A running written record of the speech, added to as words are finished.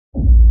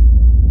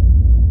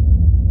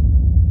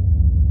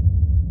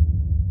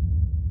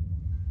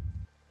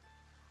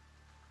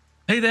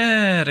Hey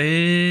there,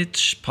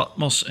 it's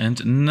Patmos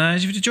and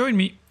nice of you to join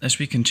me as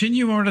we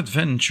continue our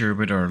adventure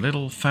with our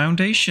little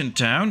foundation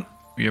town.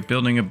 We are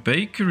building a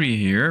bakery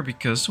here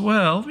because,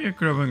 well, we are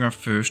growing our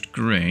first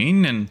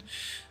grain and,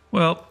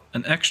 well,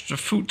 an extra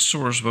food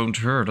source won't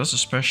hurt us,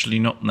 especially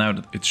not now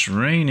that it's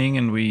raining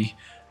and we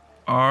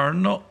are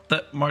not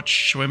that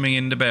much swimming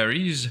in the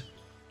berries.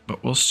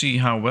 But we'll see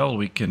how well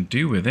we can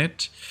do with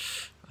it.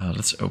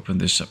 Let's open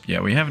this up.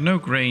 Yeah, we have no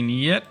grain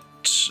yet,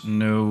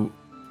 no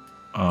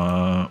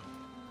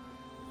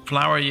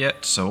flour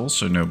yet, so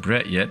also no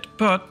bread yet.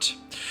 But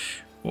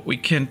what we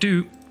can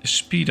do is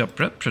speed up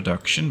bread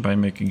production by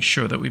making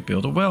sure that we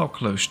build a well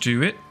close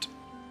to it,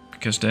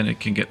 because then it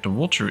can get the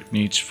water it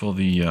needs for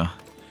the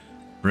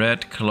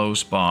bread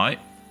close by.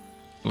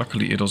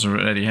 Luckily it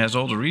already has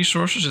all the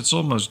resources. It's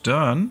almost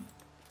done,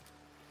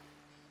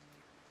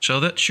 so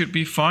that should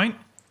be fine.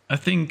 I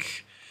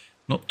think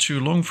not too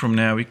long from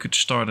now we could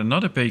start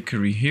another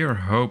bakery here,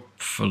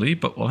 hopefully,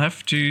 but we'll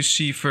have to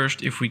see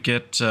first if we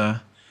get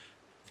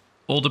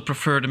all the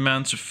preferred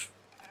amounts of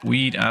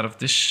wheat out of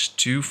these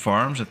 2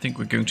 farms. I think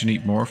we're going to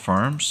need more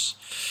farms.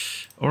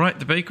 Alright,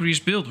 the bakery is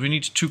built. We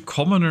need 2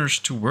 commoners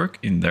to work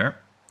in there.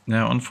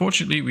 Now,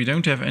 unfortunately, we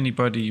don't have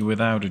anybody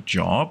without a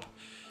job,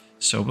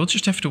 so we'll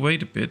just have to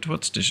wait a bit.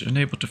 What's this?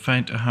 Unable to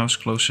find a house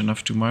close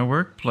enough to my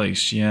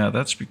workplace. Yeah,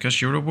 that's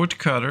because you're a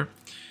woodcutter.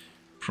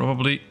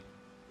 Probably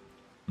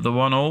the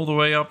one all the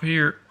way up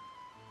here.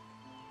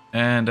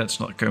 And that's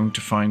not going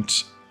to find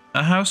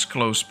a house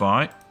close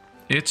by.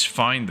 It's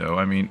fine though.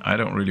 I mean, I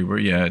don't really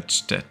worry. Yeah,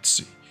 it's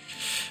Tetsi.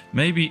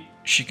 Maybe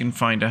she can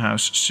find a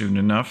house soon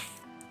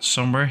enough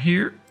somewhere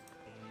here.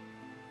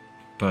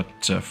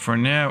 But for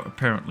now,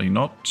 apparently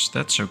not.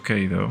 That's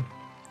okay though.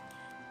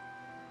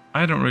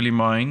 I don't really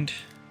mind.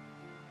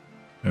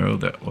 Oh,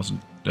 that was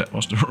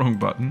the wrong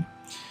button.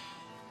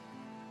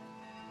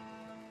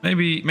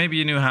 Maybe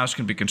a new house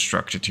can be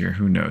constructed here,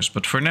 who knows.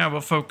 But for now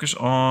we'll focus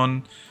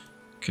on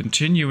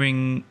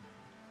continuing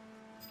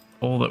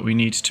all that we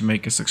need to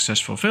make a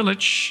successful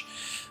village,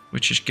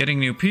 which is getting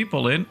new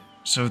people in,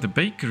 so the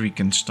bakery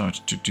can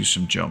start to do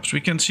some jobs. We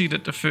can see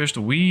that the first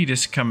wheat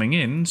is coming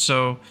in,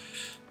 so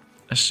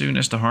as soon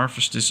as the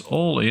harvest is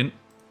all in,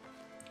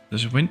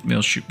 this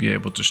windmill should be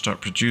able to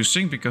start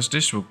producing, because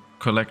this will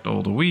collect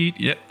all the wheat.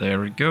 Yep,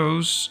 there it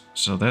goes.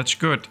 So that's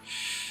good.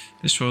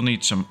 This will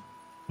need some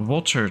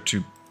water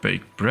to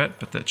bake bread,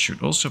 but that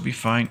should also be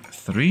fine.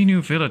 3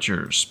 new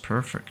villagers.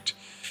 Perfect.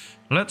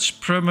 Let's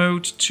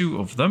promote 2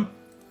 of them.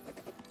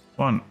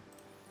 1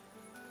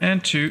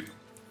 and 2.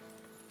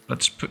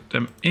 Let's put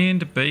them in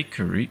the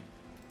bakery.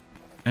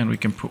 And we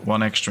can put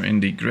 1 extra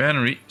in the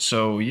granary.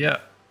 So yeah,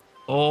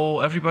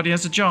 everybody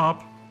has a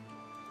job.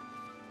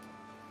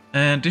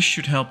 And this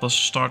should help us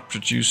start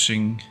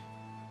producing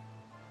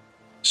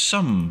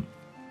some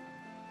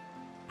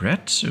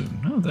bread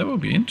soon. Oh, that will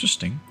be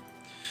interesting.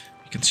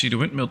 You can see the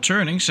windmill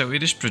turning, so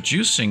it is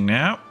producing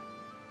now.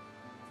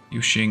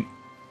 Using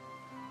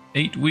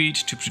 8 wheat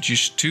to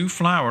produce 2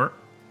 flour.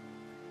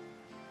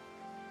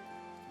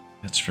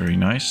 That's very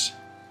nice.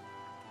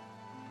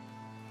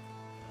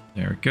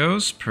 There it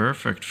goes.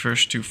 Perfect.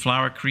 First 2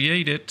 flour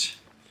created.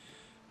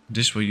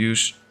 This will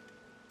use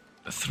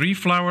 3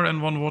 flour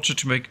and 1 water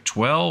to make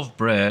 12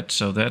 bread,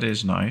 so that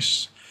is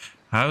nice.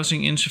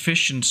 Housing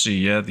insufficiency.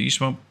 Yeah,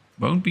 these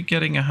won't be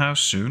getting a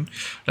house soon.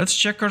 Let's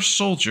check our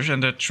soldiers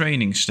and their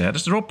training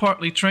status. They're all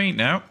partly trained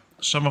now.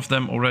 Some of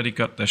them already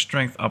got their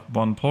strength up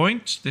 1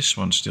 point. This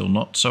one still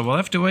not. So we'll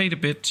have to wait a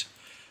bit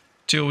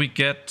till we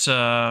get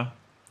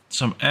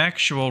some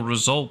actual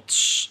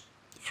results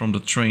from the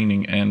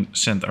training and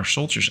send our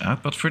soldiers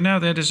out. But for now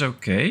that is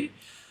okay.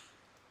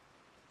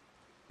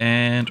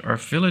 And our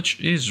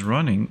village is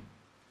running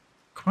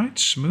quite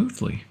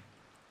smoothly.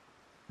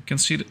 You can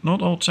see that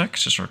not all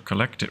taxes are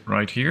collected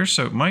right here,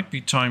 so it might be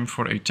time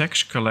for a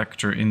tax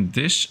collector in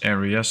this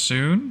area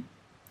soon.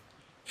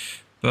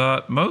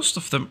 But most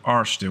of them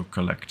are still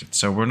collected,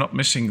 so we're not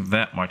missing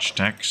that much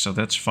tax, so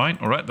that's fine.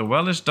 Alright, the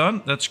well is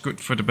done. That's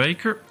good for the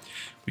baker.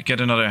 We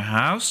get another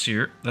house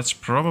here. That's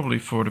probably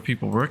for the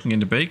people working in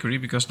the bakery,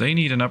 because they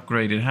need an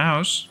upgraded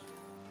house.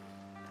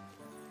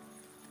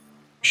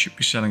 We should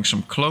be selling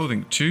some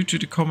clothing too to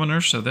the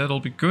commoners, so that'll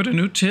be good. A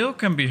new tale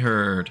can be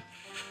heard.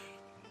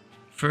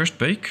 First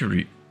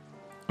bakery.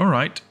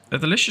 Alright, a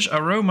delicious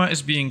aroma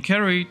is being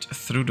carried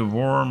through the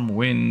warm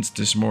winds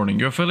this morning.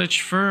 Your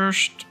village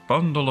first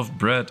bundle of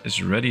bread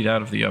is readied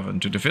out of the oven.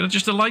 To the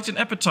villagers' delight and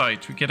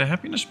appetite, we get a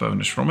happiness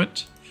bonus from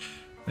it.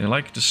 They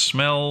like the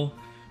smell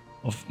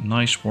of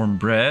nice warm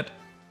bread.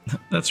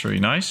 That's very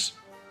nice.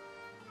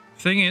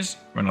 Thing is,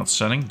 we're not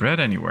selling bread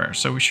anywhere,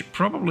 so we should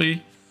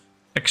probably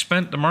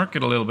expand the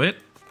market a little bit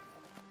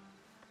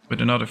with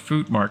another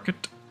food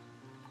market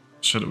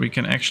so that we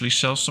can actually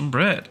sell some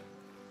bread.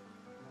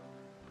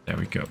 There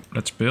we go.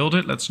 Let's build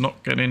it. Let's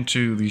not get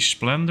into the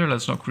splendor.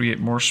 Let's not create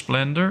more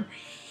splendor.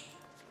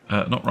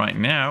 Not right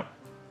now,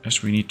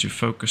 as we need to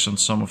focus on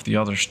some of the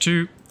others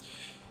too.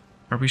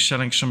 Are we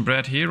selling some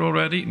bread here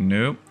already?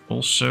 No.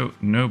 Also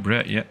no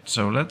bread yet.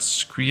 So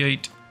let's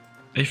create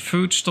a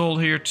food stall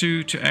here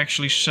too to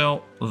actually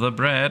sell the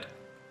bread.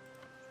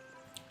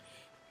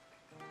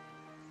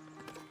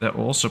 That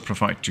will also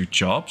provide 2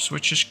 jobs,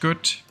 which is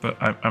good. But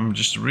I'm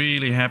just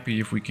really happy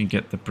if we can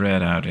get the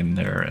bread out in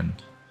there and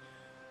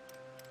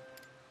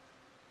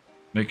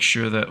make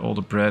sure that all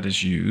the bread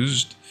is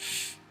used.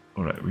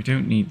 Alright, we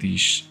don't need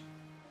these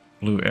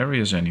blue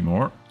areas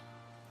anymore.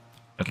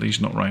 At least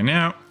not right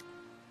now.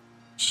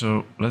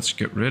 So let's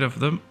get rid of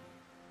them.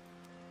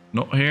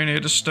 Not here near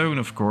the stone,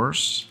 of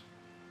course.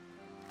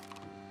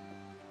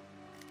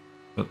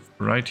 But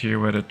right here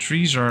where the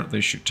trees are,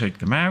 they should take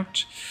them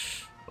out.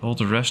 All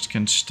the rest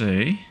can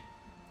stay.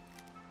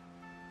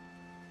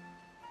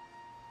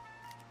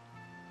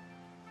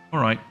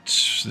 Alright,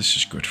 this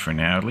is good for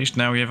now. At least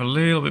now we have a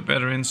little bit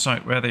better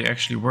insight where they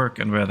actually work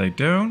and where they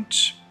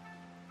don't.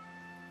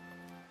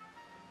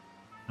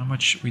 How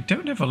much? We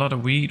don't have a lot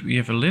of wheat. We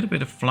have a little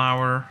bit of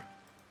flour.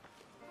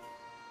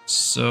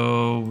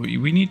 So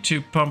we need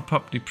to pump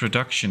up the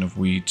production of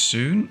wheat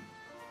soon.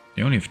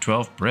 We only have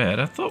 12 bread.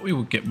 I thought we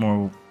would get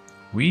more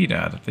wheat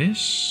out of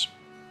this.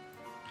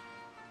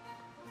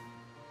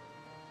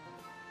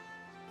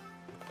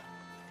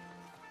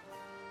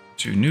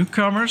 Two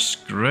newcomers,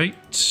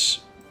 great.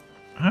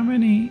 How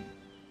many?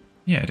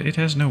 Yeah, it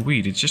has no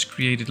wheat. It just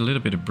created a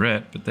little bit of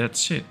bread, but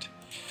that's it.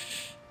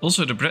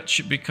 Also, the bread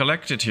should be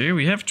collected here.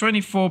 We have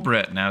 24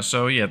 bread now,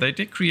 so yeah, they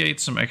did create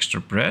some extra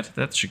bread.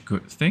 That's a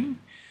good thing.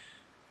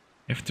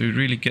 We have to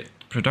really get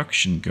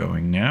production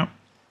going now.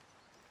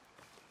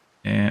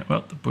 And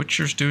well, the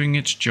butcher's doing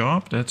its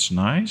job. That's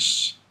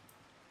nice.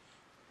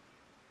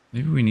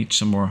 Maybe we need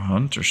some more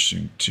hunters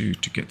soon too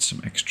to get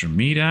some extra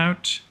meat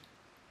out.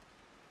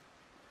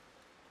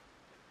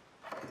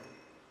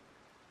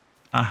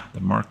 Ah,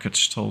 the market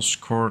stalls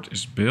court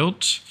is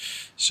built.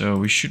 So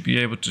we should be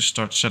able to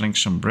start selling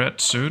some bread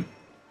soon.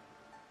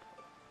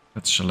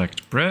 Let's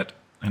select bread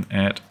and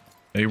add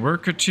a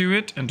worker to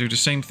it and do the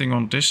same thing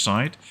on this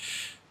side.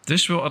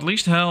 This will at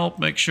least help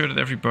make sure that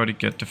everybody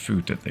get the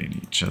food that they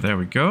need. So there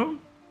we go.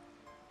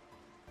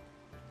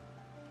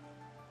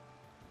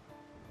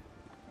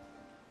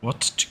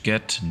 What to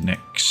get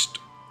next?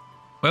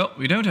 Well,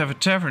 we don't have a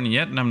tavern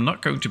yet, and I'm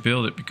not going to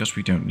build it because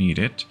we don't need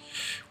it.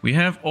 We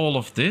have all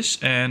of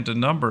this, and the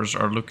numbers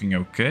are looking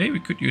okay. We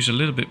could use a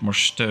little bit more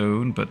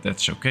stone, but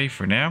that's okay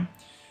for now.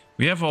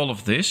 We have all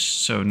of this,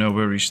 so no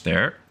worries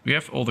there. We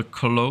have all the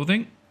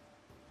clothing.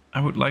 I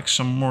would like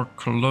some more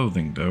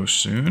clothing, though,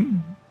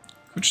 soon.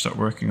 Could start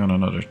working on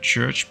another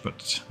church,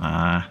 but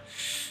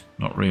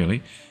not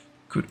really.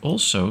 Could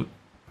also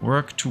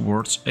work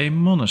towards a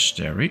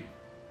monastery.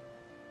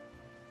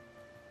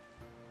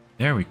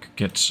 There we could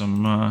get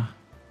some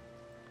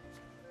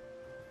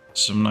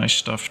nice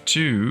stuff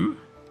too.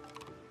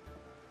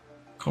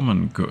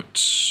 Common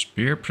goods,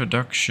 spear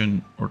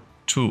production or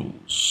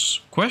tools.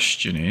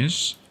 Question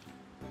is,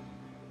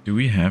 do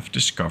we have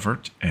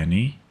discovered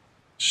any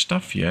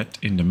stuff yet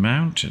in the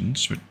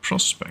mountains with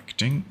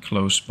prospecting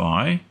close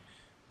by?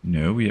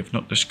 No, we have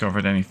not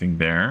discovered anything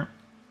there.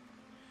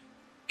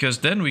 Because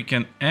then we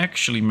can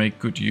actually make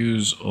good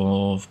use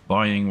of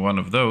buying one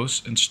of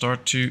those and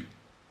start to...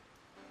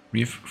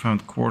 We've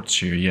found quartz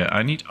here. Yeah,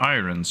 I need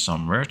iron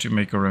somewhere to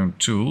make our own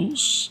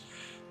tools.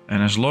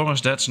 And as long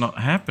as that's not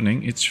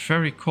happening, it's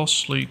very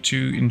costly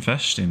to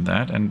invest in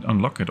that and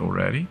unlock it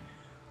already.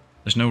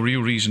 There's no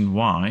real reason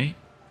why.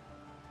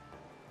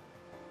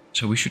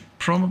 So we should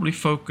probably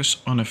focus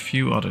on a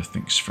few other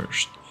things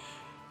first.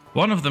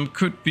 One of them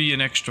could be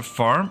an extra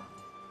farm.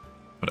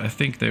 But I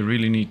think they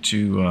really need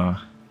to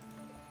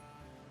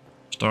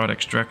start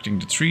extracting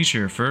the trees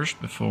here first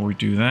before we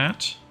do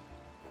that.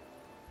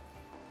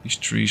 These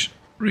trees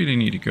really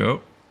need to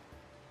go.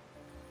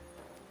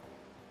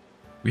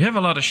 We have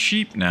a lot of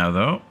sheep now,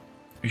 though.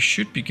 We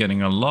should be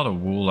getting a lot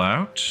of wool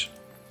out.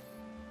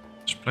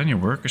 There's plenty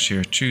of workers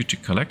here, too, to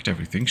collect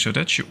everything, so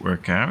that should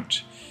work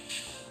out.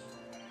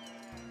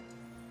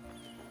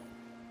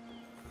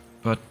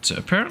 But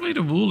apparently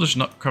the wool is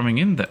not coming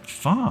in that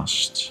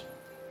fast.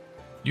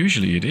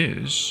 Usually it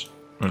is,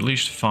 or at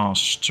least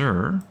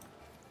faster.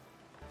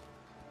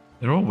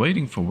 They're all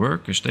waiting for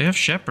workers. They have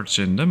shepherds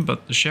in them,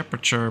 but the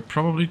shepherds are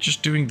probably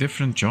just doing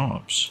different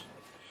jobs.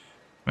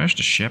 Where's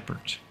the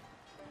shepherd?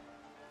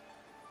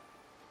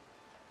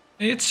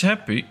 It's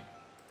happy.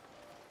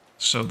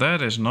 So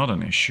that is not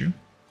an issue.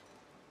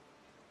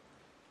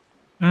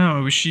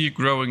 Oh, we see a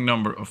growing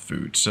number of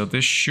food, so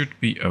this should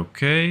be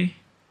okay.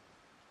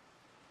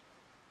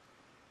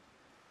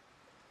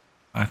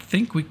 I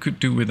think we could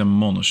do with a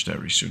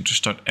monastery soon to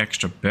start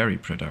extra berry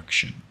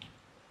production.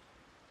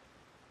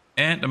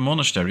 And the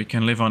monastery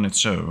can live on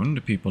its own,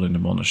 the people in the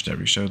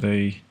monastery. So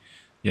they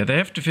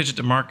have to visit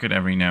the market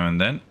every now and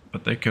then,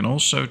 but they can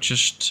also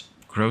just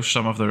grow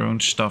some of their own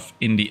stuff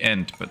in the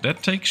end. But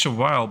that takes a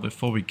while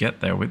before we get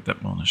there with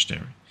that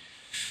monastery.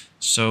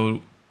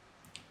 So,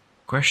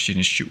 question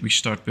is, should we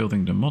start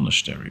building the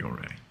monastery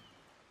already?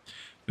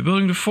 We're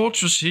building the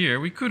fortress here.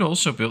 We could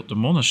also build the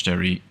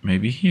monastery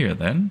maybe here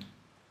then.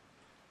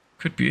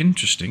 Could be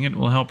interesting. It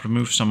will help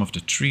remove some of the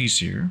trees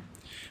here.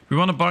 If we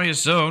want to buy a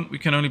zone, we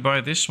can only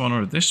buy this one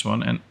or this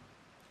one, and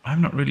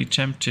I'm not really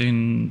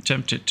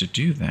tempted to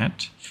do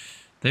that.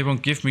 they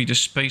won't give me the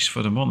space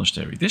for the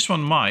monastery. This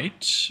one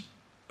might,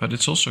 but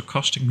it's also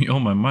costing me all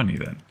my money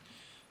then.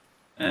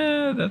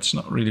 That's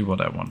not really what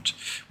I want.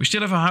 We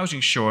still have a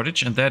housing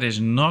shortage, and that is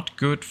not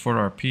good for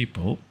our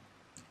people.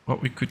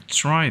 What we could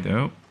try,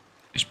 though,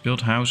 is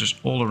build houses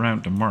all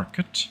around the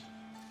market.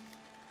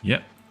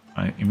 Yep,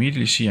 I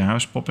immediately see a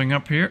house popping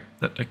up here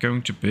that they're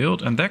going to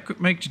build, and that could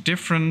make the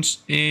difference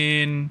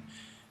in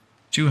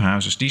 2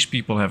 houses. These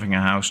people having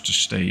a house to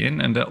stay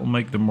in, and that will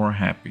make them more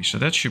happy. So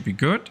that should be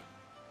good.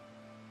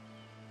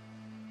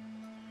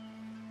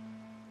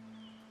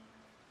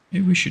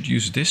 Maybe we should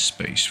use this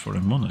space for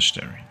a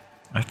monastery.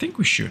 I think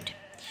we should.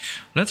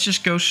 Let's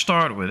just go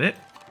start with it.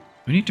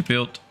 We need to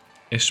build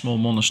a small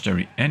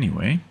monastery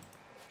anyway.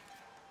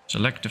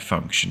 Select the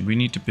function. We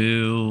need to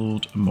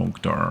build a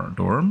monk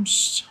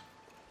dorms.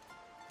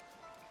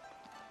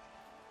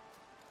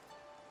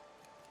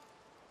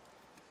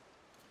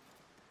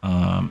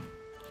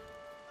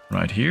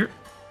 Right here.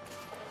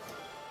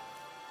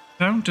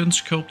 Fountain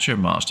sculpture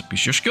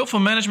masterpiece. Your skillful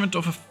management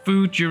of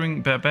food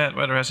during bad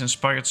weather has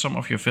inspired some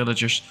of your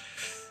villagers,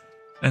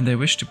 and they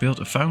wish to build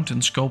a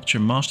fountain sculpture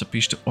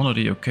masterpiece to honor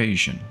the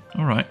occasion.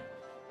 Alright.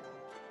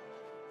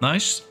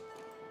 Nice.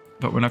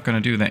 But we're not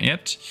going to do that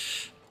yet.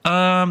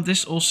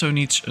 This also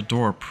needs a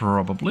door,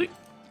 probably.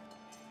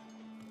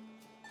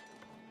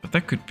 But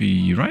that could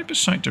be right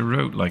beside the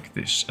road like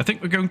this. I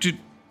think we're going to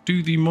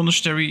do the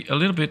monastery a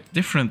little bit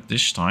different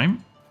this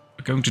time.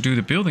 We're going to do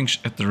the buildings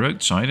at the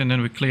roadside, and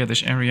then we clear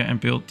this area and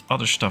build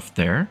other stuff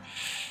there.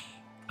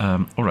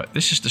 Alright,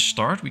 this is the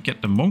start. We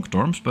get the monk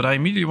dorms, but I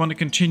immediately want to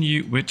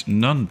continue with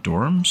nun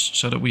dorms,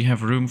 so that we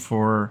have room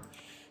for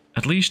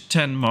at least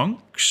 10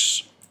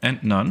 monks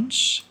and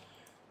nuns.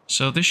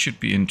 So this should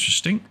be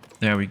interesting.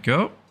 There we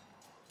go.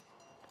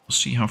 We'll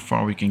see how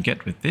far we can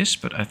get with this,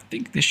 but I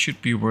think this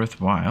should be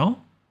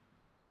worthwhile.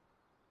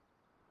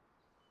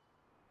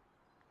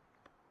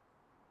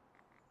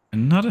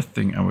 Another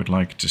thing I would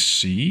like to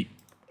see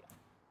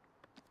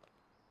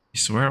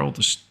is where all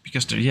the...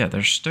 because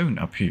there's stone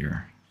up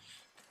here.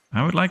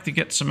 I would like to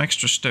get some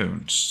extra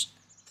stones,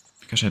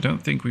 because I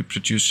don't think we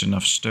produce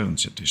enough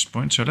stones at this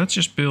point. So let's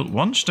just build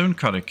 1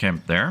 stonecutter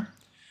camp there.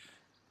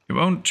 It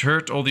won't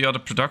hurt all the other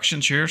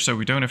productions here, so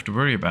we don't have to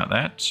worry about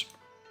that.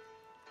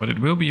 But it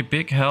will be a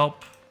big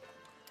help.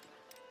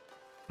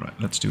 Right,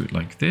 let's do it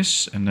like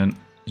this, and then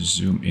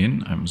zoom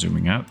in. I'm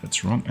zooming out,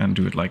 that's wrong, and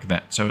do it like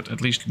that. So it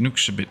at least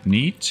looks a bit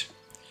neat.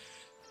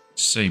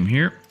 Same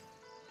here.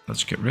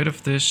 Let's get rid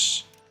of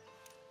this,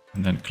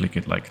 and then click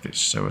it like this.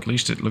 So at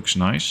least it looks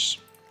nice.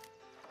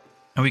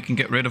 And we can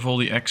get rid of all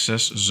the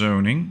excess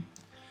zoning,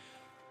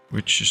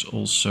 which is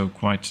also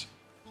quite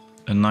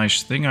a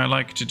nice thing I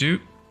like to do.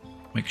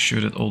 Make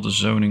sure that all the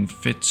zoning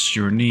fits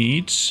your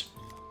needs.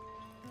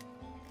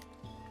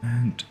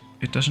 And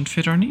it doesn't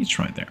fit our needs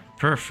right there.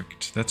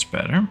 Perfect, that's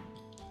better.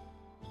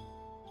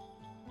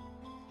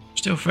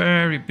 Still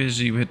very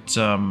busy with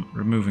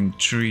removing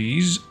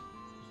trees.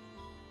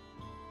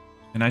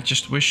 And I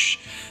just wish,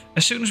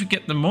 as soon as we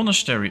get the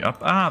monastery up...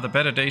 the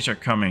better days are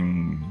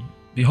coming.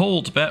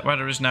 Behold, bad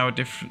weather is now a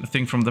different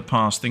thing from the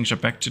past. Things are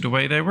back to the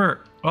way they were.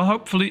 Well,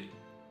 hopefully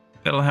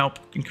that'll help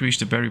increase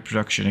the berry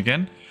production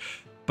again.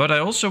 But I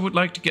also would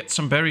like to get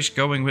some berries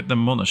going with the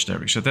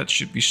monastery. So that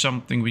should be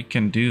something we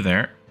can do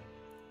there.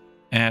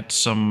 Add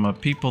some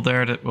people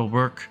there that will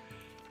work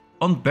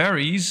on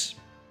berries.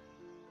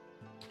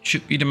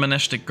 Should be the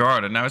monastic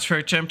garden. Now it's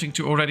very tempting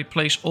to already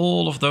place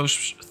all of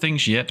those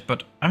things yet,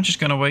 but I'm just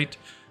gonna wait.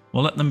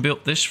 We'll let them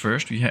build this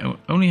first. We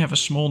only have a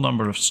small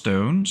number of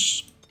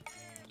stones,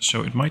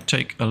 so it might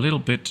take a little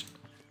bit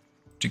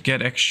to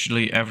get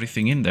actually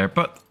everything in there.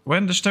 But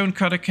when the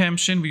stonecutter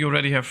camps in, we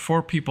already have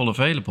 4 people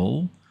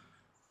available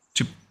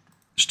to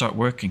start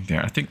working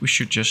there. I think we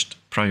should just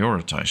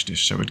prioritize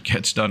this so it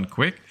gets done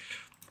quick.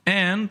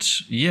 And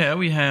yeah,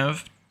 we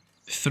have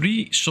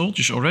 3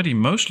 soldiers already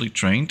mostly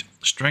trained,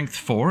 strength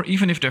 4.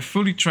 Even if they're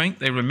fully trained,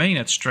 they remain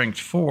at strength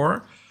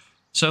 4.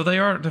 So they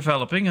are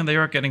developing and they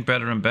are getting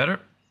better and better.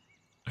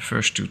 The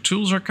first 2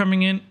 tools are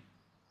coming in.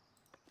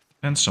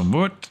 And some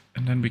wood.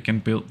 And then we can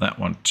build that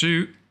one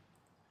too.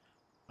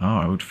 Oh,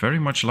 I would very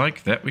much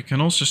like that. We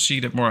can also see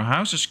that more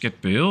houses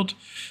get built.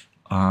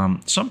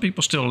 Some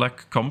people still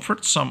lack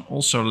comfort. Some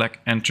also lack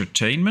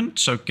entertainment.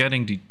 So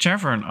getting the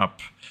tavern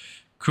up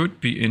could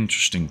be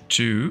interesting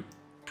too.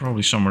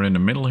 Probably somewhere in the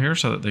middle here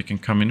so that they can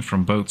come in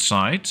from both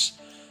sides.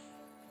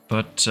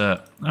 But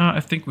I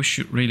think we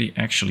should really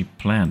actually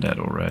plan that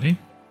already.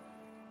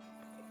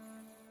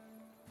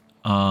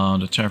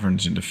 The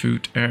tavern's in the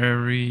food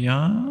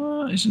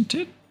area, isn't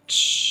it?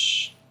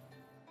 It's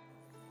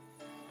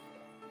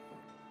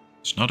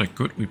not a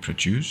good we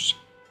produce.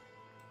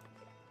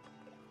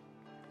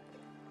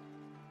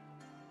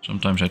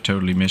 Sometimes I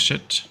totally miss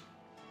it.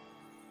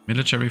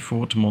 Military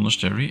fort,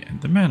 monastery,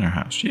 and the manor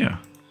house, yeah.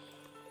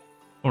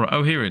 Alright,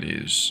 oh, here it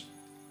is.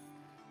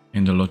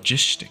 In the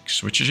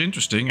logistics, which is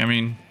interesting. I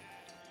mean,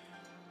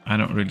 I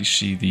don't really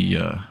see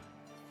the...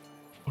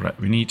 Alright,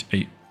 we need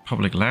a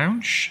public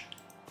lounge.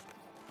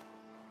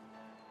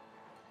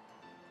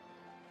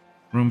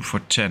 Room for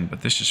 10,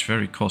 but this is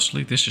very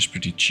costly. This is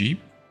pretty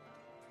cheap.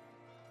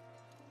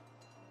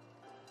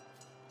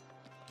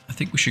 I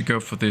think we should go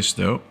for this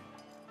though.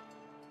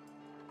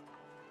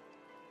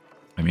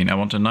 I mean, I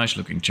want a nice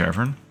looking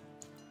tavern.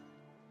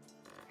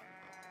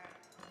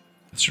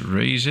 Let's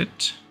raise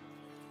it.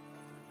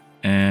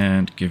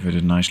 And give it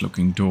a nice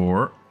looking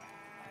door.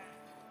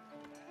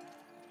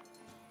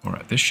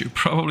 Alright, this should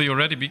probably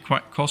already be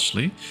quite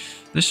costly.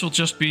 This will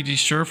just be the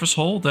service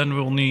hall. Then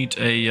we'll need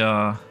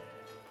a...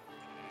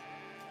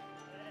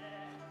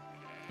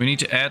 we need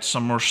to add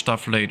some more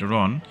stuff later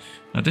on.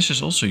 Now this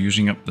is also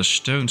using up the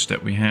stones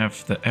that we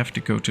have that have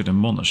to go to the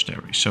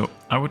monastery. So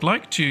I would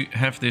like to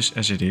have this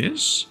as it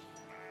is.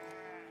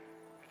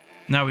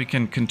 Now we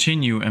can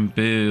continue and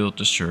build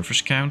the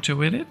service counter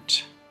with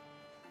it.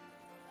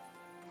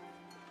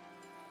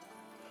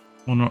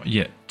 Or not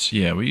yet.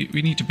 Yeah, we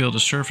need to build a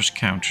service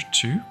counter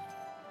too.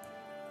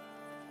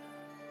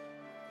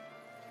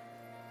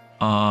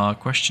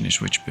 Question is,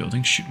 which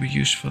building should we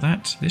use for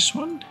that? This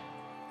one?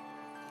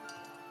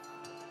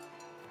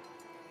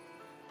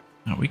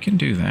 No, we can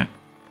do that.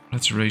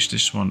 Let's raise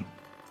this one.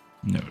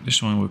 No,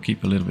 this one we'll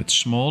keep a little bit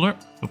smaller.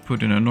 We'll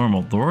put in a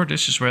normal door.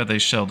 This is where they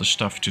sell the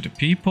stuff to the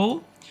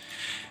people.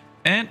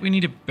 And we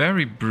need a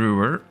berry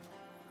brewer.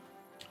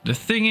 The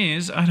thing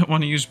is, I don't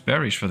want to use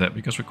berries for that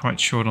because we're quite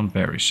short on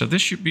berries. So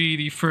this should be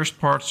the first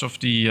parts of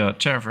the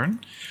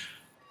tavern.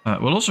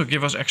 Will also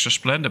give us extra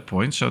splendor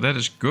points, so that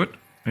is good.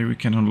 Maybe we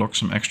can unlock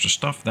some extra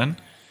stuff then.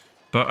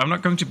 But I'm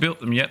not going to build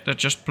them yet. They're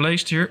just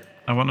placed here.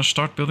 I want to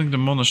start building the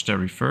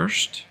monastery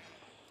first.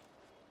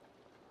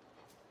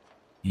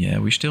 Yeah,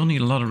 we still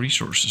need a lot of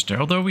resources there.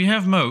 Although we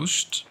have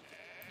most.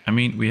 I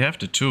mean, we have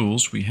the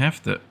tools. We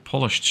have the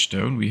polished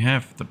stone. We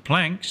have the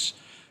planks.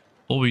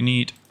 All we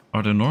need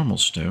are the normal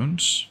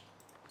stones.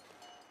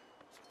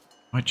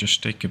 Might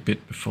just take a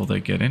bit before they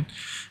get in.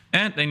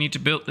 And they need to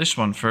build this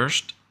one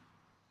first.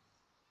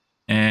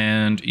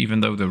 And even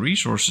though the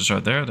resources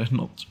are there, they're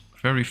not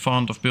very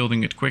fond of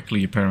building it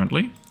quickly,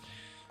 apparently.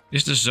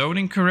 Is the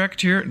zoning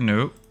correct here?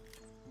 No.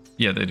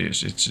 Yeah, that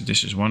is.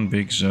 This is one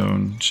big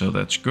zone, so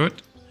that's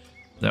good.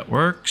 That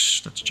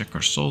works. Let's check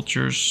our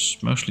soldiers.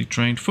 Mostly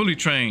trained. Fully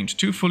trained.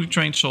 2 fully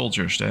trained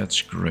soldiers.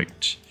 That's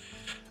great.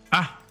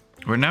 Ah,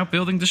 we're now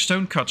building the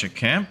stonecutter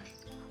camp.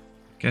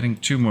 Getting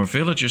 2 more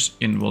villagers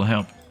in will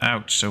help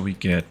out, so we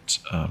get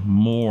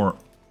more...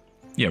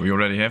 Yeah, we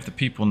already have the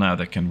people now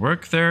that can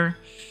work there.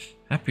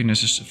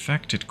 Happiness is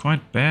affected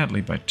quite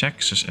badly by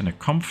taxes and a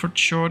comfort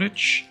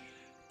shortage.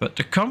 But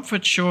the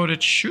comfort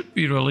shortage should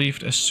be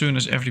relieved as soon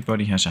as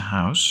everybody has a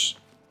house.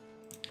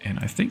 And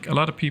I think a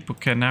lot of people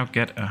can now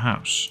get a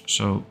house.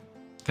 So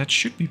that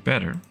should be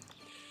better.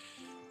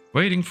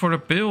 Waiting for a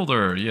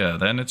builder. Yeah,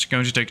 then it's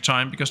going to take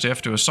time because they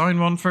have to assign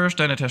one first.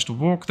 Then it has to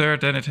walk there.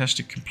 Then it has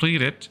to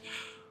complete it.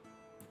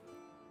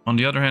 On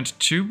the other hand,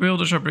 2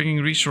 builders are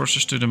bringing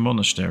resources to the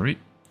monastery.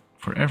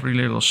 For every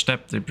little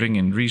step they bring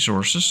in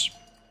resources.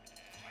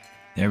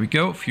 There we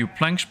go. A few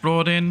planks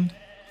brought in.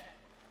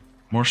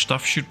 More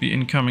stuff should be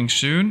incoming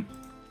soon.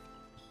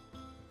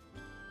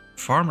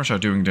 Farmers are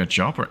doing their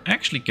job. We're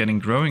actually getting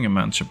growing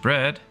amounts of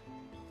bread.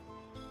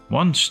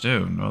 1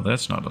 stone. Well,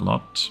 that's not a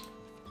lot.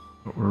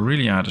 But we're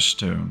really out of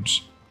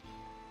stones.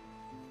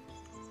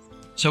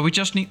 So we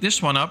just need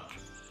this one up.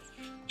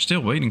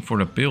 Still waiting for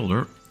a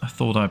builder. I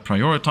thought I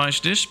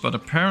prioritized this, but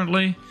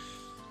apparently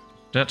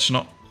that's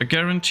not a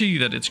guarantee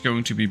that it's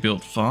going to be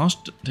built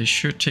fast. They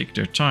should take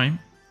their time.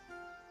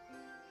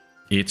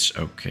 It's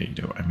okay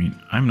though. I mean,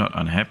 I'm not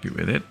unhappy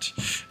with it.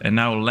 And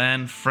now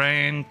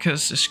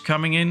Lanfrancus is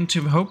coming in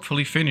to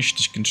hopefully finish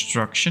this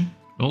construction.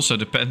 It also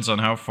depends on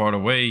how far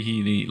away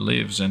he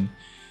lives and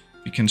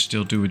we can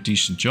still do a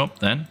decent job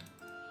then.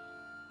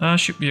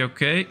 Should be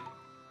okay.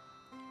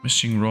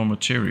 Missing raw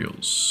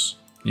materials.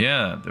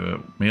 Yeah,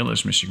 the mill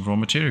is missing raw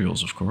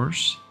materials, of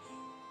course.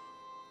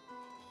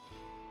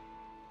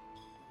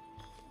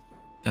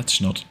 That's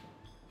not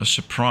a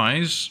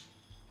surprise.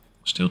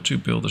 Still 2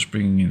 builders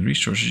bringing in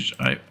resources.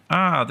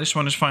 This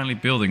one is finally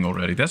building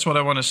already. That's what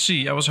I want to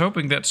see. I was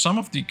hoping that some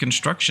of the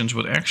constructions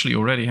would actually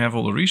already have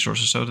all the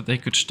resources so that they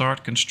could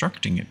start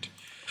constructing it.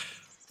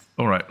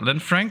 Alright, then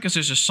Francus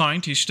is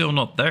assigned. He's still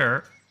not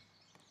there.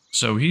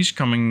 So he's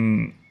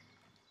coming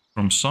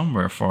from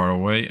somewhere far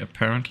away,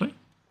 apparently.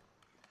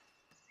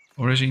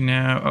 Or is he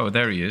now? Oh,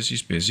 there he is.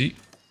 He's busy.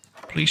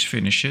 Please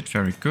finish it.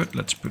 Very good.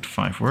 Let's put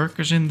 5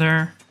 workers in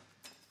there.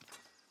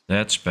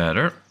 That's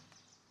better.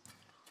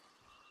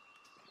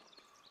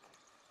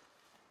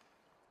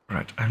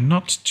 Right, I'm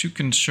not too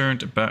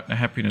concerned about the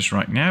happiness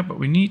right now, but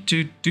we need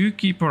to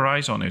keep our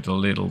eyes on it a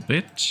little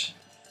bit.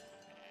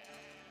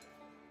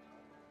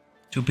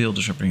 2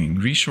 builders are bringing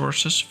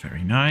resources,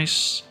 very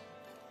nice.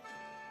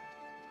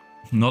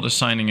 Not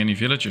assigning any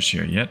villagers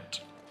here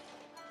yet.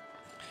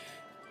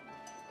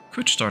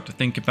 Could start to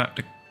think about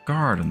the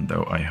garden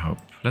though, I hope.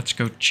 Let's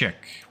go check.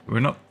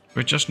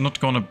 We're just not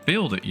gonna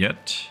build it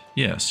yet.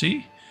 Yeah,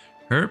 see?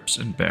 Herbs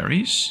and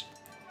berries.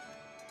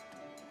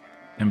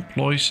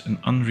 Employs an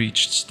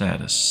unreached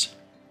status.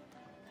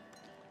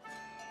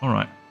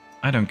 Alright,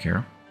 I don't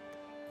care.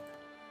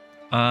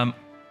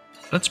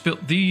 Let's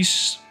build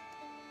these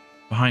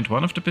behind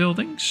one of the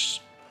buildings.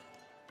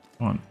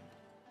 1,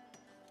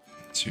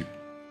 2,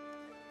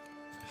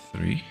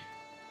 3,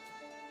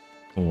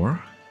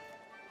 4,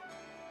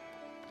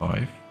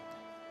 5,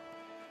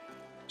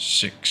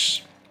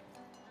 6.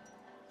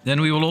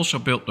 Then we will also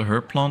build the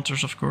herb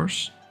planters, of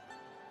course.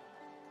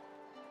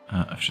 I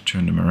have to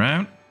turn them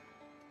around.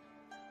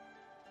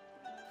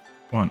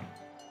 1,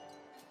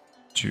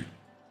 2,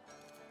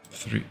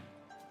 3,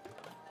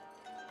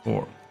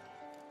 4,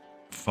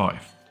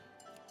 5,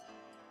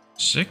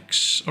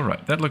 6. All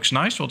right, that looks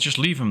nice. We'll just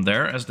leave them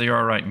there as they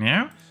are right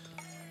now.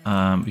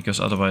 Because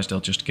otherwise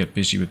they'll just get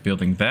busy with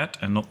building that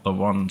and not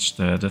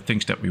the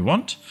things that we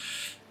want.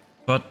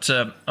 But,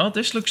 oh,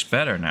 this looks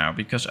better now,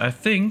 because I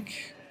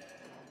think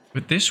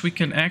with this we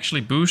can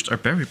actually boost our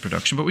berry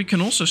production, but we can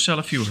also sell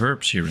a few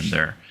herbs here and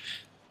there.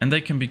 And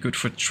they can be good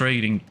for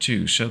trading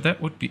too, so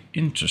that would be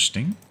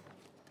interesting.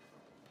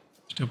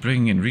 Still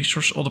bringing in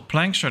resources. All the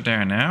planks are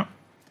there now.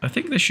 I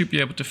think they should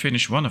be able to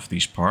finish one of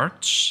these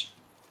parts.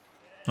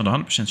 Not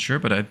 100% sure,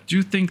 but I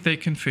do think they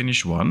can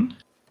finish one.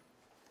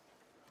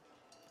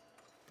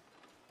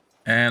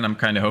 And I'm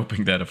kind of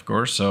hoping that, of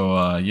course.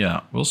 So,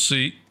 yeah, we'll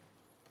see.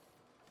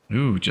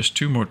 Ooh, just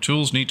 2 more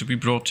tools need to be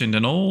brought in.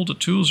 Then all the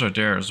tools are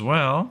there as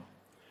well.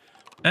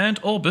 And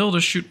all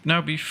builders should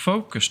now be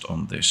focused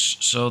on this.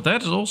 So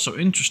that is also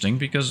interesting,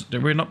 because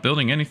we're not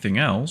building anything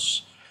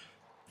else.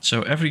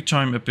 So every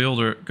time a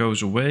builder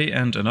goes away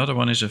and another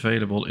one is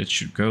available, it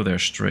should go there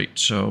straight.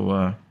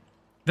 So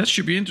that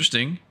should be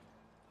interesting.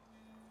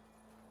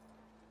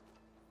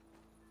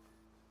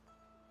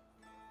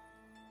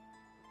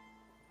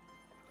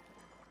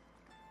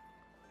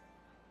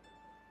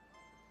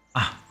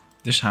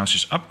 This house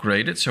is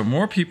upgraded, so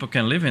more people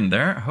can live in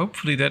there.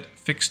 Hopefully that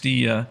fixed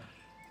the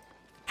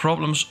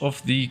problems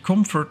of the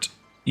comfort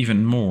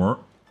even more.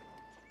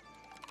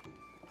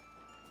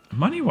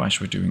 Money-wise,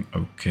 we're doing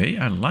okay.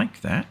 I like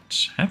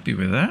that. Happy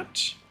with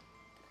that.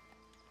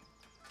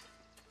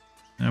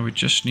 Now we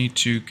just need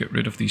to get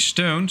rid of these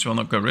stones. Well,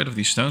 not get rid of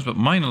these stones, but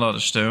mine a lot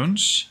of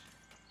stones.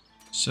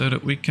 So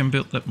that we can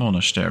build that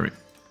monastery.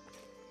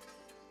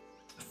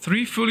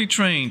 3 fully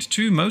trained,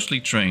 2 mostly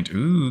trained.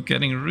 Ooh,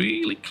 getting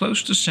really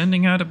close to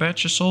sending out a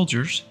batch of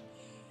soldiers.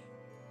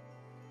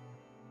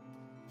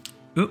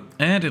 Ooh,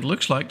 and it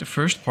looks like the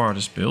first part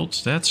is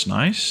built. That's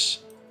nice.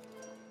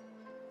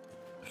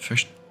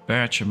 First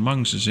batch of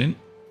monks is in.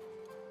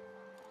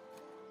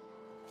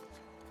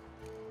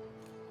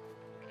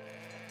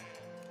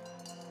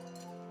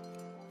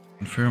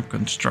 Confirm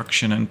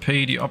construction and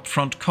pay the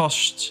upfront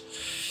costs.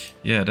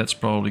 Yeah, that's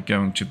probably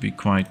going to be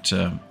quite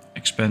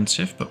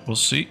expensive, but we'll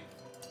see.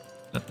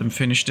 Let them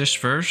finish this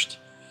first.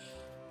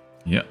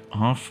 Yeah,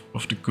 half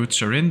of the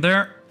goods are in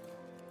there.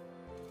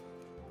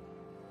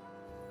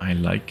 I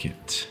like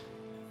it.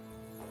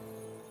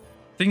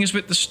 Thing is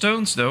with the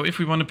stones though, if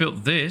we want to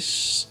build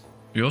this,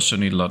 we also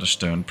need a lot of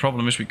stone.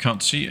 Problem is we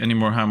can't see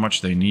anymore how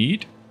much they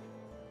need.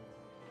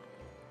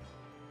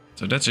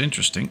 So that's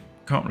interesting.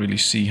 Can't really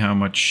see how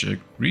much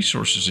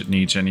resources it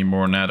needs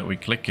anymore now that we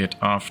click it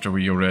after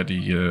we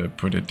already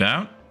put it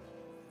down.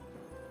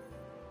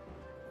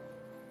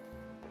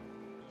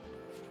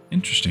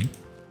 Interesting.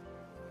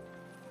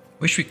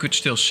 Wish we could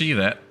still see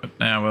that, but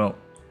now, well,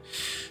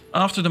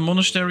 after the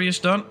monastery is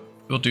done,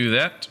 we'll do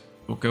that.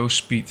 We'll go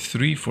speed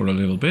 3 for a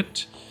little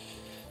bit.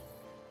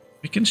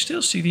 We can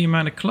still see the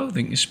amount of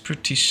clothing is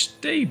pretty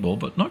stable,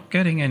 but not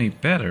getting any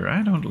better.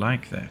 I don't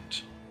like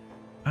that.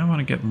 I want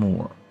to get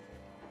more.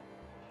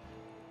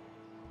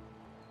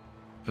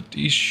 But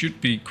these should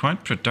be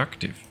quite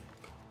productive.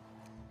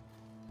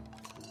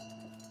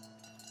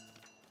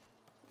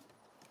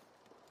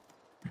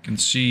 We can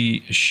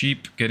see a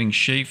sheep getting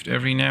shaved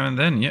every now and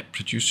then. Yeah,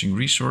 producing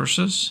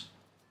resources.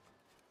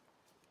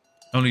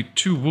 Only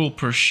 2 wool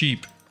per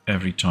sheep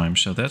every time,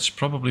 so that's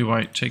probably why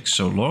it takes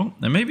so long.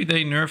 And maybe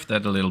they nerfed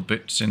that a little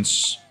bit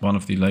since one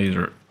of the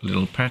later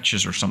little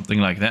patches or something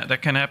like that.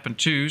 That can happen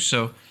too,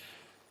 so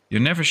you're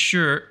never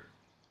sure.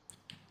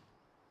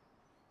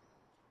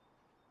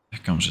 There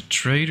comes a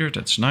trader,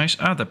 that's nice.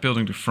 Ah, they're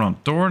building the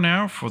front door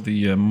now for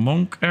the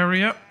monk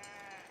area.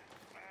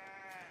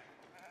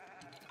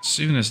 As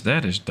soon as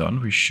that is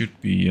done, we should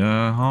be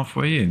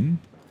halfway in.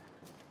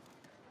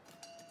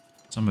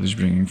 Somebody's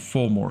bringing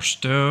 4 more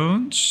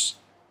stones.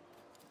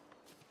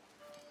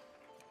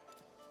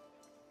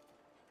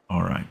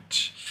 All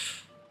right.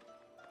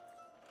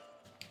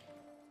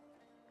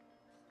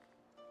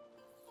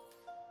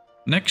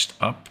 Next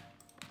up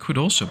could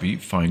also be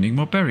finding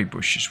more berry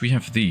bushes. We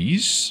have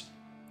these.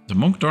 The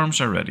monk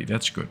dorms are ready.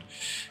 That's good.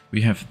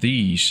 We have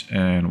these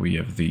and we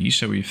have these.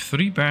 So we have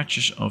 3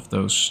 batches of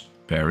those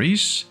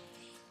berries.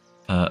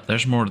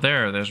 There's more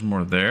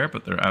there,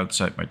 but they're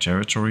outside my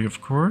territory, of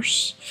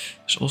course.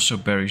 There's also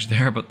berries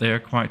there, but they are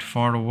quite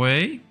far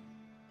away.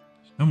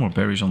 There's no more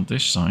berries on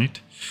this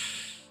side.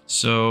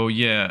 So,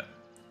 yeah,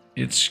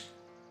 it's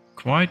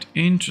quite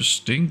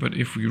interesting, but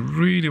if we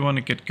really want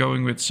to get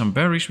going with some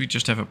berries, we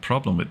just have a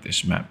problem with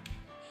this map.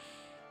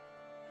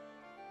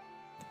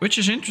 Which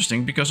is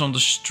interesting, because on the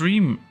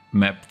stream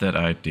map that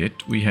I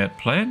did, we had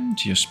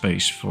plenty of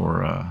space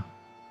for...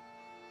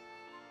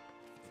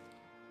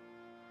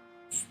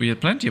 we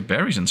had plenty of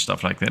berries and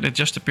stuff like that. It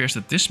just appears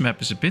that this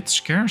map is a bit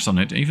scarce on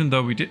it, even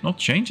though we did not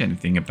change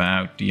anything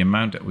about the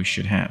amount that we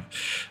should have.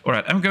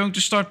 Alright, I'm going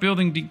to start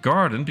building the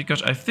garden,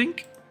 because I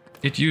think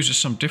it uses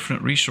some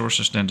different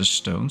resources than the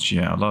stones.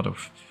 Yeah, a lot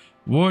of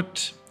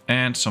wood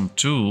and some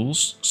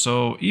tools.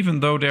 So even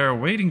though they're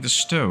awaiting the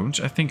stones,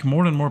 I think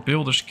more and more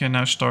builders can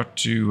now start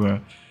to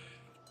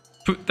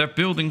put their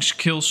building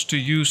skills to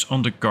use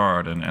on the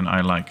garden, and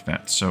I like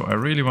that. So I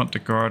really want the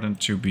garden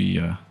to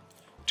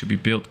be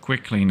built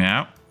quickly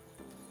now.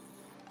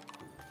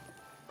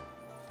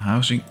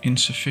 Housing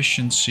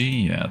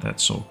insufficiency, yeah,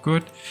 that's all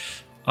good.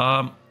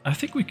 I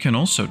think we can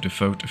also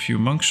devote a few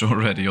monks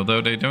already,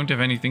 although they don't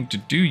have anything to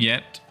do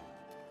yet.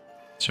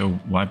 So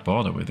why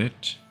bother with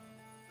it?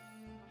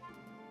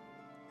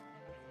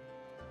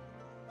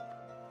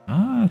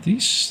 Ah,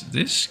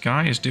 this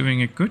guy is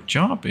doing a good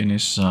job in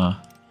his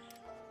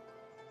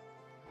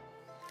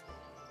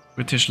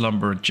with his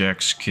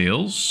lumberjack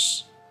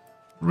skills.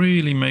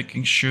 Really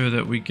making sure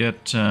that we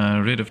get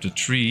rid of the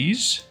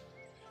trees.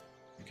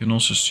 You can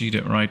also see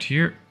that right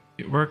here.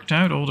 It worked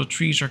out, all the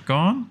trees are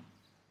gone.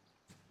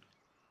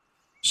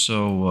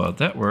 So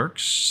that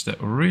works,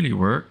 that really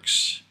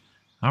works.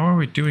 How are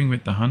we doing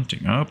with the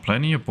hunting? Oh,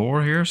 plenty of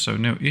boar here, so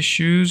no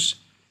issues.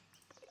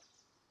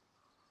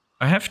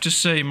 I have to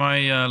say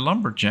my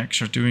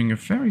lumberjacks are doing a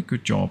very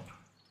good job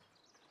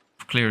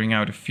of clearing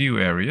out a few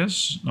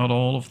areas. Not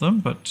all of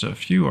them, but a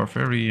few are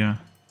very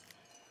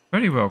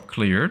well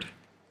cleared.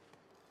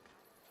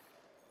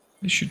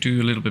 They should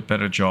do a little bit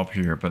better job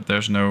here, but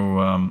there's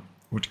no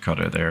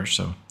woodcutter there,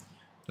 so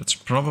that's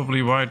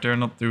probably why they're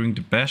not doing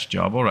the best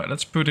job. Alright,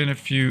 let's put in a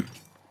few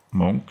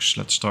monks.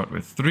 Let's start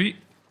with 3.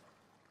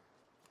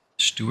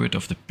 Steward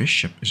of the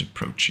Bishop is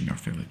approaching our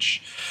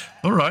village.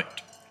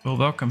 Alright, we'll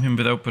welcome him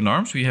with open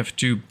arms. We have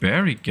 2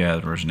 berry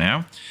gatherers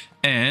now,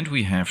 and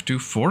we have 2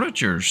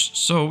 foragers,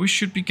 so we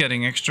should be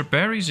getting extra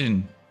berries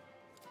in.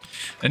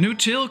 A new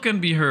tale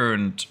can be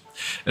heard.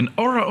 An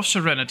aura of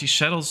serenity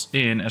settles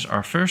in as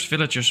our first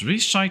villagers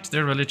recite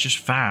their religious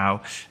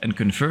vow and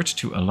convert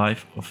to a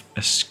life of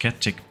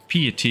ascetic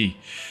piety.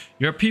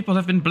 Your people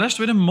have been blessed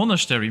with a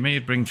monastery. May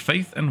it bring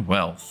faith and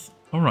wealth.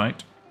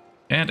 Alright.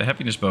 And a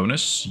happiness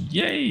bonus.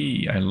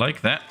 Yay! I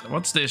like that.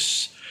 What's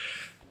this?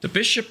 The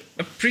bishop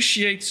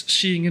appreciates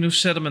seeing a new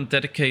settlement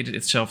dedicated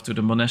itself to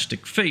the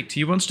monastic faith.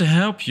 He wants to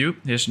help you,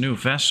 his new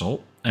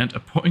vassal, and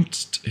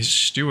appoint his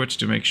steward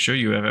to make sure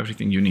you have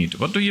everything you need.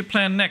 What do you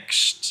plan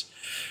next?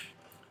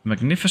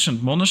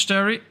 Magnificent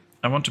monastery.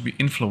 I want to be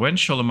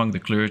influential among the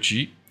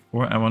clergy,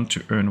 or I want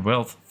to earn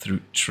wealth through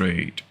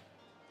trade.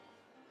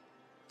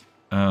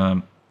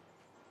 Well,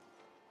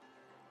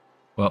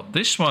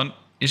 this one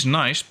is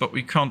nice, but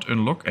we can't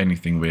unlock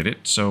anything with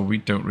it, so we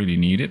don't really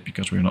need it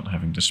because we're not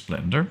having the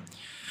splendor.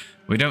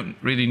 We don't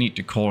really need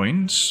the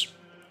coins,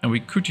 and we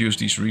could use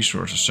these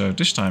resources. So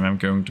this time I'm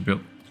going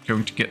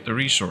to get the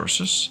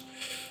resources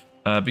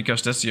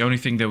because that's the only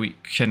thing that we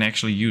can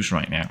actually use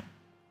right now.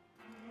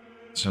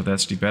 So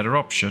that's the better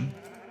option.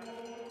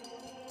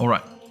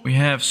 Alright, we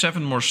have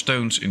 7 more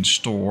stones in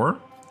store.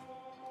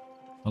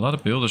 A lot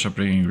of builders are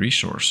bringing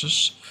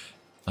resources,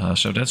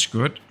 so that's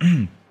good.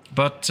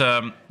 But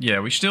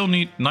yeah, we still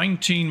need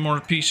 19 more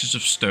pieces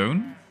of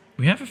stone.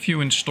 We have a few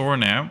in store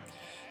now,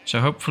 so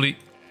hopefully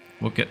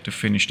we'll get to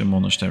finish the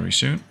monastery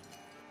soon.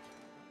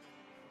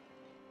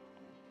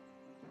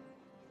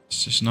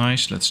 This is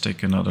nice. Let's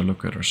take another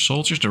look at our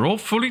soldiers. They're all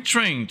fully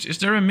trained. Is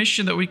there a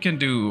mission that we can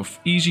do of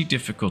easy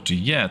difficulty?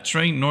 Yeah,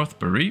 train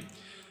Northbury.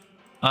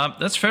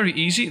 That's very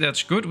easy.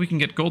 That's good. We can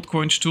get gold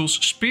coins, tools,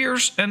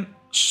 spears, and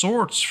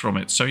swords from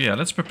it. So yeah,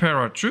 let's prepare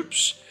our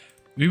troops.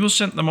 We will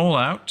send them all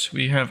out.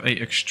 We have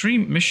a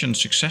extreme mission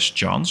success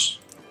chance,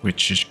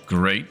 which is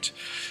great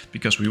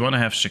because we want to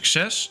have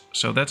success.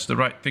 So that's the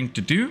right thing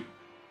to do.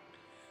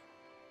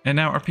 And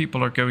now our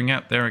people are going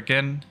out there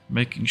again,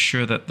 making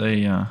sure that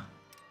they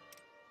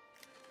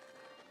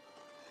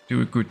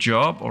do a good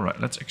job. All right,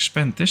 let's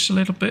expand this a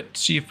little bit.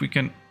 See if we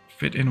can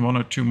fit in 1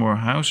 or 2 more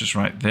houses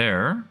right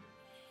there.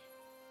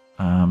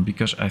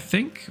 Because I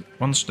think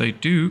once they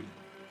do,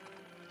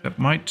 that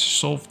might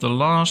solve the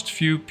last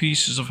few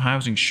pieces of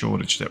housing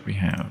shortage that we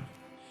have.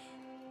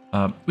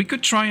 We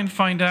could try and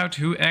find out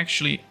who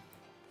actually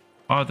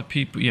are the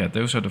people. Yeah,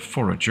 those are the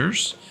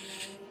foragers,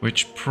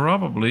 which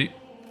probably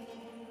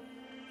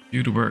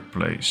do the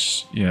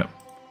workplace. Yeah,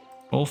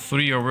 all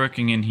 3 are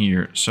working in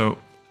here. So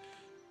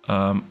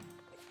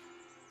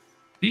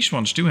these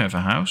ones do have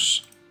a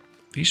house.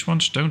 These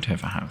ones don't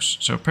have a house.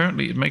 So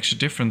apparently it makes a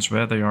difference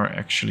where they are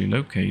actually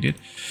located.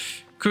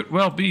 Could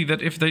well be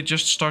that if they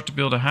just start to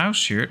build a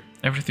house here,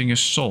 everything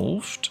is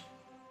solved.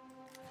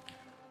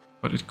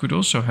 But it could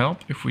also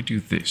help if we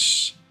do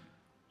this.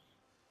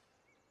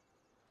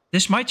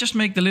 This might just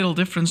make the little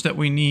difference that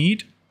we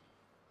need,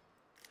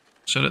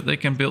 so that they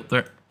can build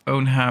their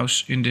own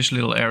house in this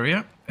little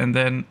area and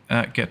then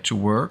get to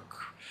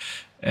work.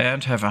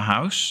 and have a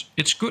house.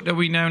 It's good that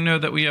we now know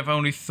that we have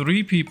only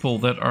 3 people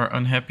that are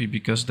unhappy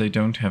because they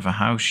don't have a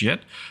house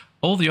yet.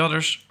 All the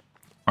others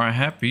are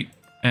happy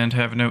and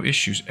have no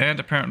issues. And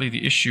apparently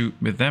the issue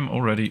with them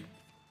already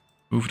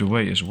moved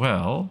away as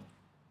well.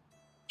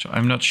 So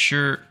I'm not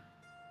sure.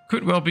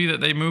 Could well be that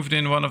they moved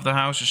in one of the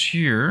houses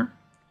here.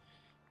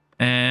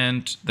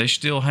 And they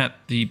still had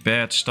the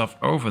bad stuff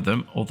over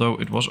them, although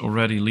it was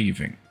already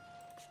leaving.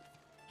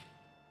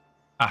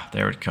 Ah,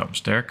 there it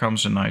comes. There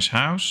comes a nice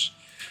house.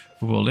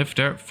 Who will live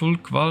there?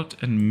 Fulkwald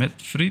and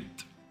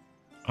Medfried.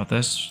 Are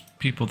there's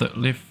people that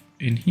live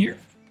in here?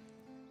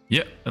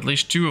 Yeah, at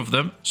least 2 of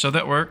them. So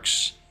that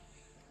works.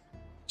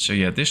 So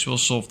yeah, this will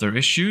solve their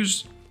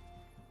issues.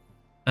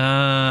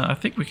 I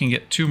think we can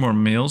get 2 more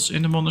males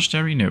in the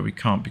monastery. No, we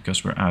can't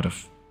because we're out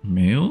of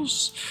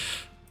males.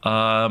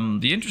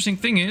 The interesting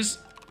thing is,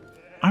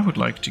 I would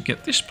like to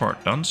get this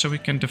part done so we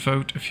can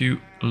devote a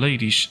few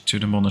ladies to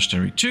the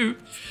monastery too.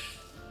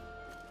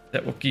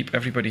 That will keep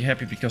everybody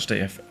happy because they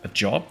have a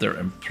job, they're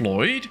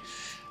employed.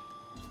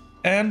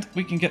 And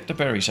we can get the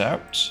berries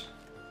out.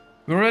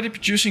 We're already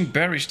producing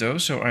berries though,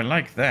 so I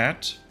like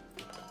that.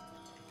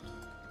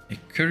 A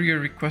courier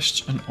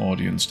requests an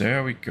audience,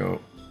 there we go.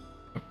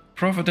 A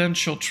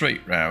providential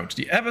trade route.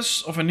 The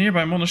abbess of a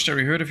nearby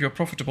monastery heard of your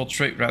profitable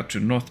trade route to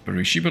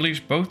Northbury. She believes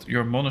both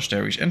your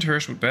monasteries and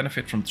hers would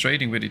benefit from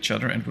trading with each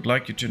other and would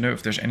like you to know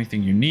if there's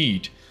anything you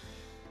need.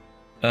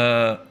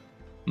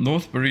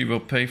 Northbury will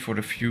pay for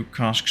the few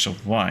casks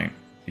of wine.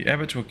 The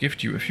abbot will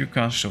gift you a few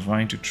casks of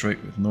wine to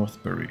trade with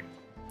Northbury.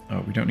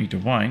 Oh, we don't need the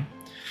wine.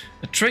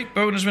 A trade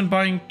bonus when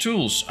buying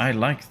tools. I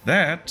like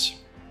that.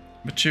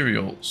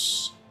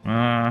 Materials.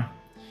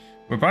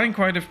 We're buying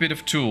quite a bit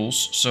of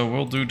tools, so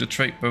we'll do the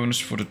trade bonus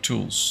for the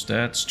tools.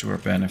 That's to our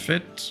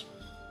benefit.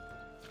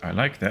 I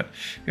like that.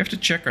 We have to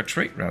check our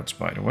trade routes,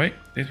 by the way.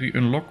 Did we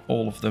unlock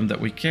all of them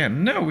that we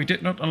can? No, we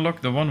did not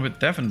unlock the one with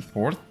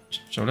Devonport.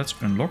 So let's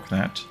unlock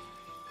that.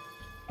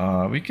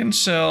 We can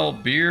sell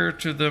beer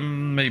to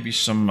them, maybe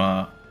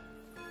some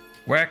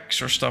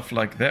wax or stuff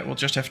like that. We'll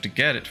just have to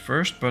get it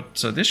first, but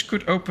this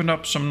could open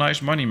up some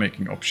nice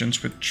money-making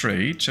options with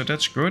trade, so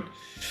that's good.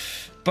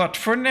 But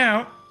for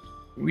now,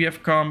 we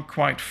have come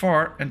quite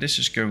far, and this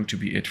is going to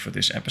be it for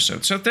this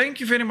episode. So thank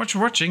you very much for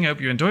watching. I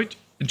hope you enjoyed.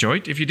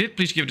 If you did,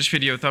 please give this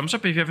video a thumbs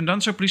up. If you haven't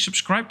done so, please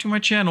subscribe to my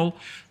channel.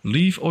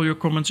 Leave all your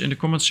comments in the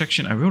comment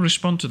section. I will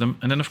respond to them.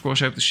 And then, of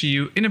course, I hope to see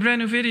you in a brand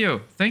new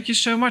video. Thank you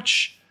so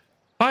much.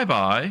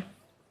 Bye-bye.